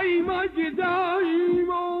آی مجدای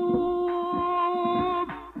ما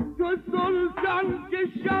تو سلطان که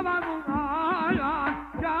شود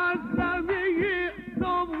که از لبه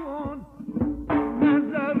نامون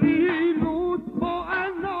نظری لطف و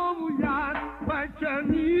انامویت و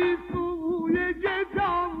چنی سوی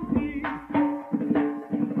جدامی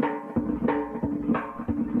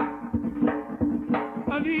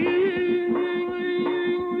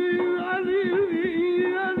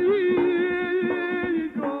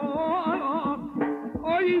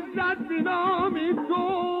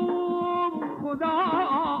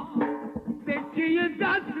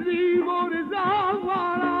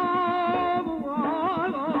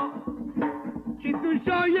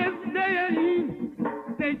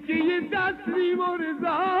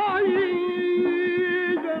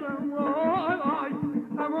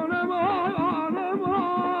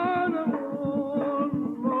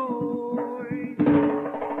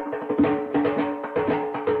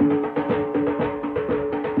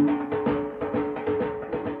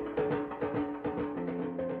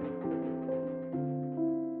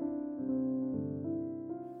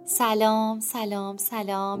سلام سلام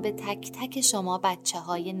سلام به تک تک شما بچه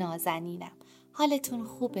های نازنینم. حالتون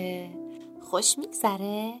خوبه؟ خوش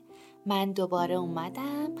میگذره؟ من دوباره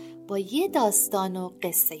اومدم با یه داستان و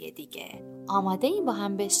قصه دیگه. آماده این با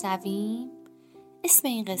هم بشنویم؟ اسم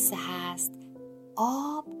این قصه هست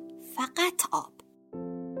آب، فقط آب.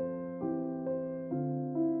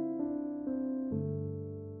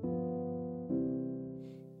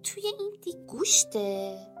 توی این دیگ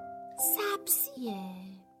گوشته، سبزیه،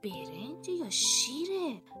 برنج یا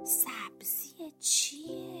شیره؟ سبزیه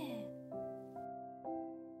چیه؟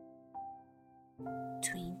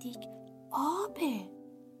 تو این دیگ آبه،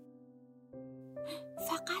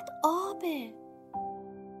 فقط آبه.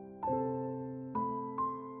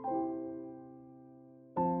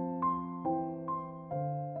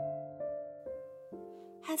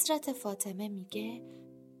 حضرت فاطمه میگه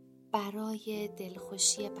برای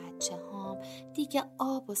دلخوشی بچه هام دیگه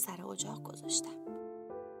آب و سر اجاق گذاشتم.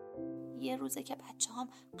 یه روزه که بچه هام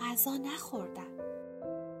غذا نخوردن.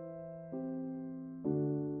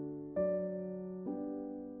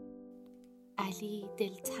 علی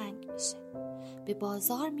دلتنگ میشه، به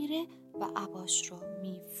بازار میره و عباش رو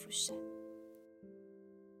میفروشه.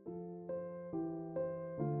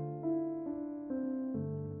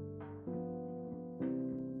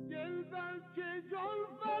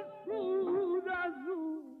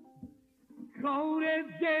 کار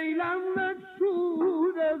دیلم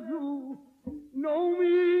نشود از او،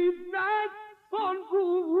 نومید نتوان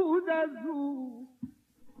بود از او.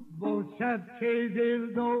 باشد که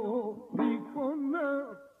دل داری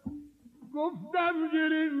کنم، گفتم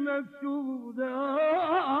گریم نشوده.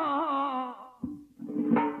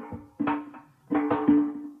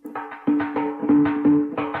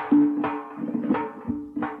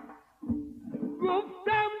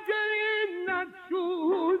 گفتم گریم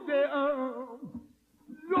نشوده ام،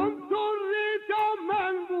 زنطوری تا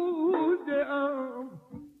من بوده ام،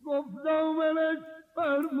 گفتم منش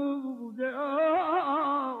فرموده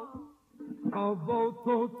ام، تا با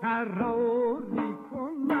تو تراری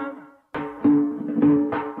کنم.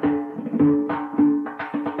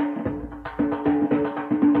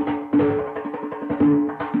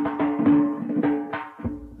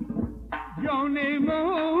 جان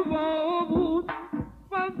ما با بود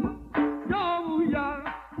و داویم،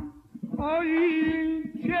 آی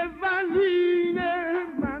چه ولی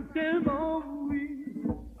نعمت ماوی.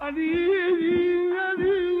 علی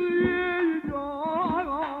علی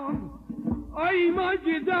جان، آی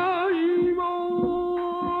مجدای ما،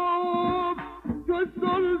 تو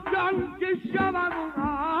سلطان که شود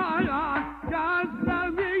که از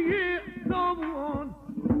لبه نامون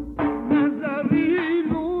نظری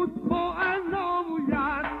لطف و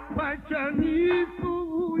عنایت و چنی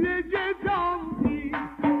سوی جدامی.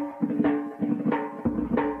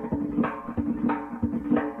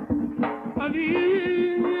 علی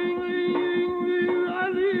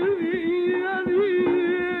علی علی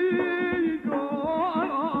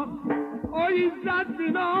جان، آی زد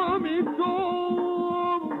نام تو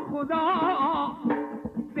خدا،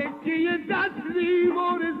 سکه تسلیم و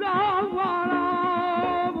رضا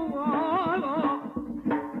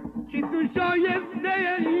که تو شایسته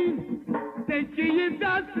این سکه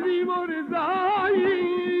تسلیم و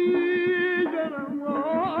رضایی دارم.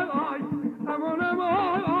 امان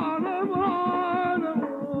امان امان امان.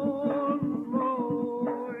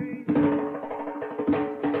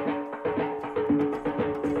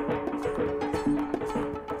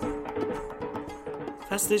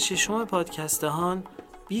 فصل 6 پادکستهان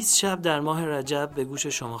 20 شب در ماه رجب به گوش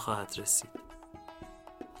شما خواهد رسید.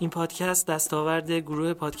 این پادکست دستاورد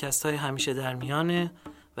گروه پادکست های همیشه در میانه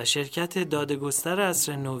و شرکت دادگستر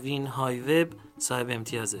عصر نوین های وب صاحب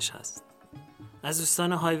امتیازش هست. از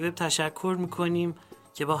دوستان های وب تشکر میکنیم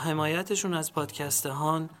که با حمایتشون از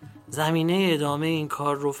پادکستهان زمینه ادامه این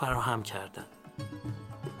کار رو فراهم کردن.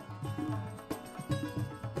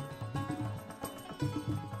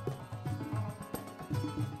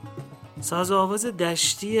 ساز و آواز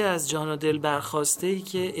دشتی از جان و دل برخواسته‌ای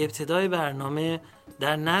که ابتدای برنامه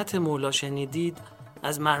در نعت مولا شنیدید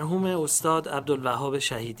از مرحوم استاد عبدالوهاب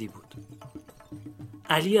شهیدی بود.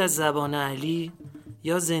 علی از زبان علی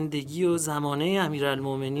یا زندگی و زمانه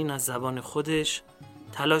امیرالمومنین از زبان خودش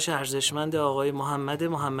تلاش ارزشمند آقای محمد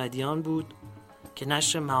محمدیان بود که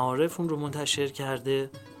نشر معارف اون رو منتشر کرده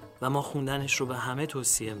و ما خوندنش رو به همه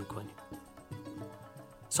توصیه میکنیم.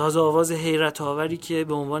 ساز و آواز حیرت آوری که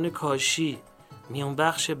به عنوان کاشی میون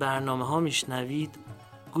بخش برنامه ها میشنوید،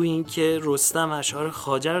 گویی این که رستم اشعار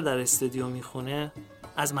خواجه در استودیو میخونه،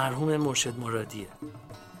 از مرحوم مرشد مرادیه.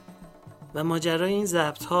 و ماجرای این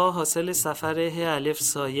ضبط ها حاصل سفر الف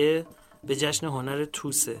سایه به جشن هنر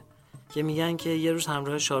توسه که میگن که یه روز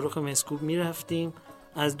همراه شاروخ مسکوب میرفتیم،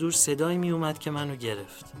 از دور صدایی میومد که منو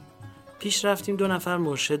گرفت. پیش رفتیم 2 نفر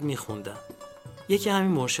مرشد میخوندن. یکی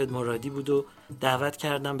همین مرشد مرادی بود و دعوت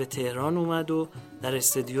کردم به تهران اومد و در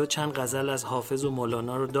استودیو چند غزل از حافظ و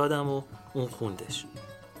مولانا رو دادم و اون خوندش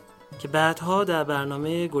که بعدها در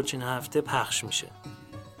برنامه گلچین هفته پخش میشه.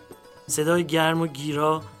 صدای گرم و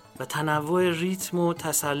گیرا و تنوع ریتم و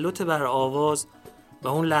تسلط بر آواز و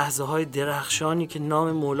اون لحظه های درخشانی که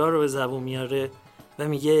نام مولا رو به زبون میاره و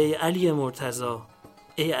میگه ای علی مرتضی،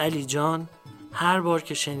 ای علی جان، هر بار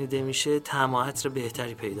که شنیده میشه طعم و عطر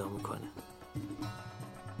بهتری پیدا میکنه.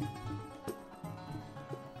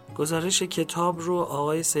 گزارش کتاب رو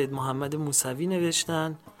آقای سید محمد موسوی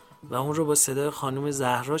نوشتن و اون رو با صدای خانم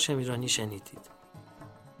زهرا شمیرانی شنیدید.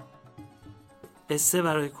 قصه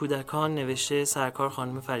برای کودکان نوشته سرکار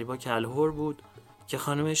خانم فریبا کلهر بود که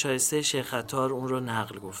خانم شایسته شیخ عطار اون رو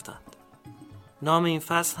نقل گفتند. نام این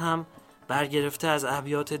فصل هم برگرفته از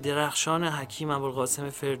ابیات درخشان حکیم ابوالقاسم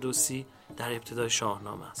فردوسی در ابتدای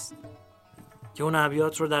شاهنامه است که اون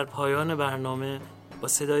ابیات رو در پایان برنامه با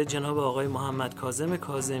صدای جناب آقای محمد کاظم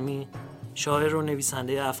کاظمی، شاعر و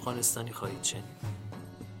نویسنده افغانستانی خواهید شنید.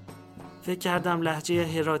 فکر کردم لهجه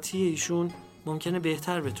هراتی ایشون ممکنه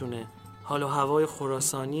بهتر بتونه حال و هوای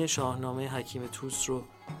خراسانی شاهنامه حکیم طوس رو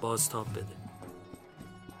بازتاب بده.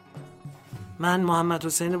 من محمد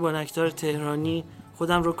حسین بانکدار تهرانی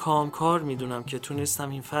خودم رو کامکار میدونم که تونستم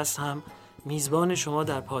این فصل هم میزبان شما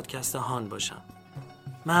در پادکست هان باشم.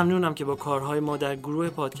 ممنونم که با کارهای ما در گروه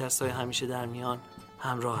پادکست های همیشه در میان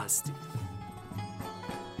همراه هستید.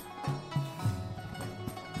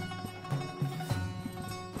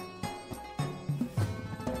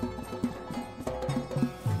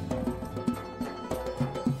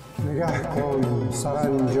 نگه کن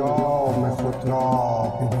سرانجام خود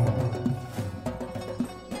را ببین،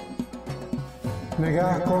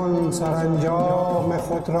 نگه کن سرانجام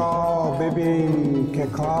خود را ببین که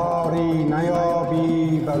کاری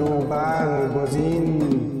نیابی بروبر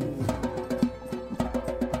گزین.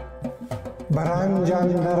 برنج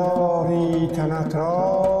اندر آری تنت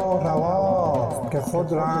را رواست که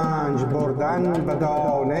خود رنج بردن به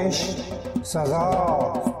دانش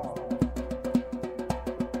سزاست.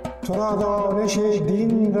 تو را دانش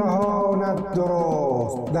دین رهاند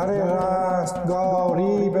درست، در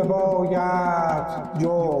رستگاری بباید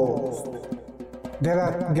جست.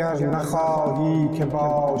 دلت گر نخواهی که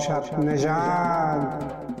باشد نژند،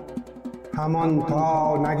 همان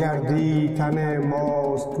تا نگردی تن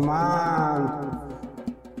مستمند.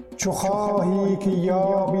 چو خواهی که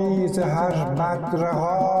یابی ز هر بد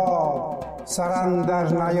رها،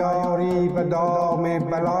 سراندر نیاری به دام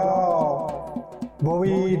بلا.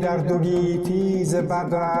 بوی در دو گیتی ز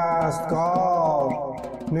بد رستگار،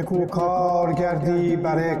 نکو کار گردی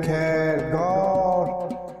بر کردگار.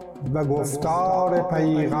 به گفتار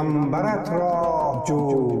پیغمبرت راه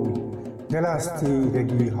جوی، دل از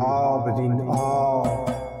تیرگی ها بدین آب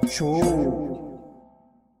شوی.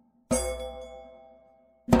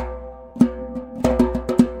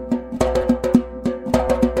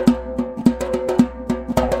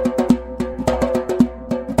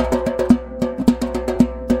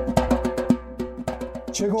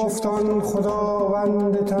 چه گفتان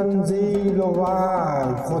خداوند تنزیل و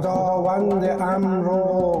وحی، خداوند امر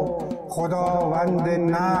و خداوند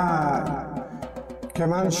نهی. که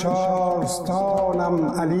من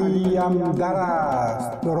شارستانم علیم در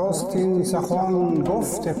است، درست این سخن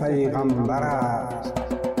گفت پیغمبر است.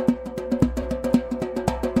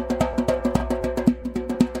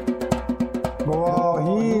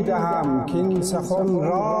 گواهی دهم که این سخن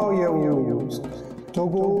رای اوست، تو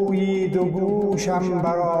گویی دو گوشم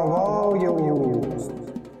بر آوای اوست.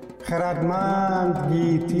 خردمند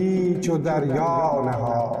گیتی چو دریا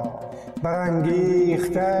نهاد،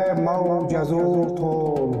 برانگیخته موج از او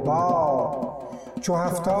تند باد. چو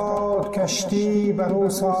 70 کشتی بر او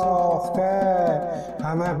ساخته،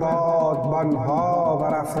 همه بادبانها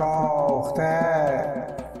برافراخته.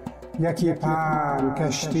 یکی پهن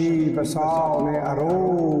کشتی به سان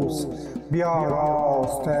عروس،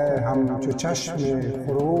 بیاراسته همچو چشم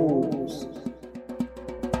خروس.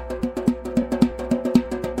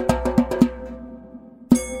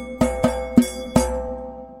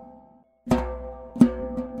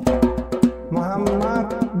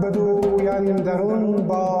 محمد بدوی اندرون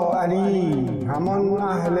با علی، همان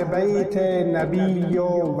اهل بیت نبی و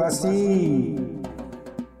وصی.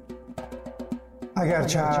 اگر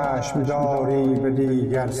چشم داری به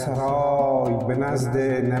دیگر سرای، به نزد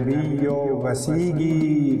نبی و وصی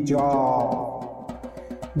گیر جای.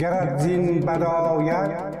 گرت زین بد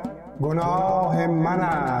آید گناه من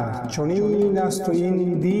است، چنین است و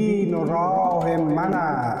این دین و راه من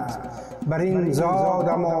است. بر این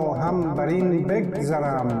زادم و هم بر این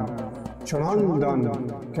بگذرم، چنان دان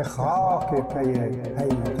که خاک پی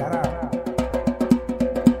پیکرم.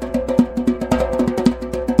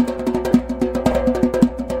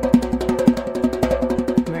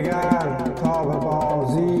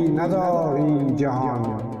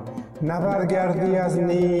 نبرگردی از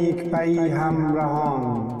نیک پی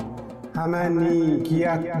همراهان، همه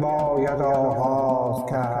نیکیت باید آغاز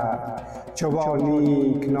کرد، چو با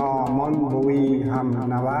نیک نامان بوی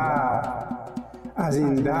هم نورد، از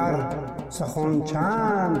این در سخن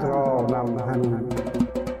چند رانم همی.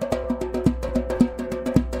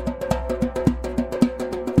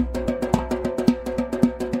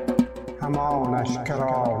 همانش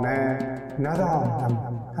کرانه ندانم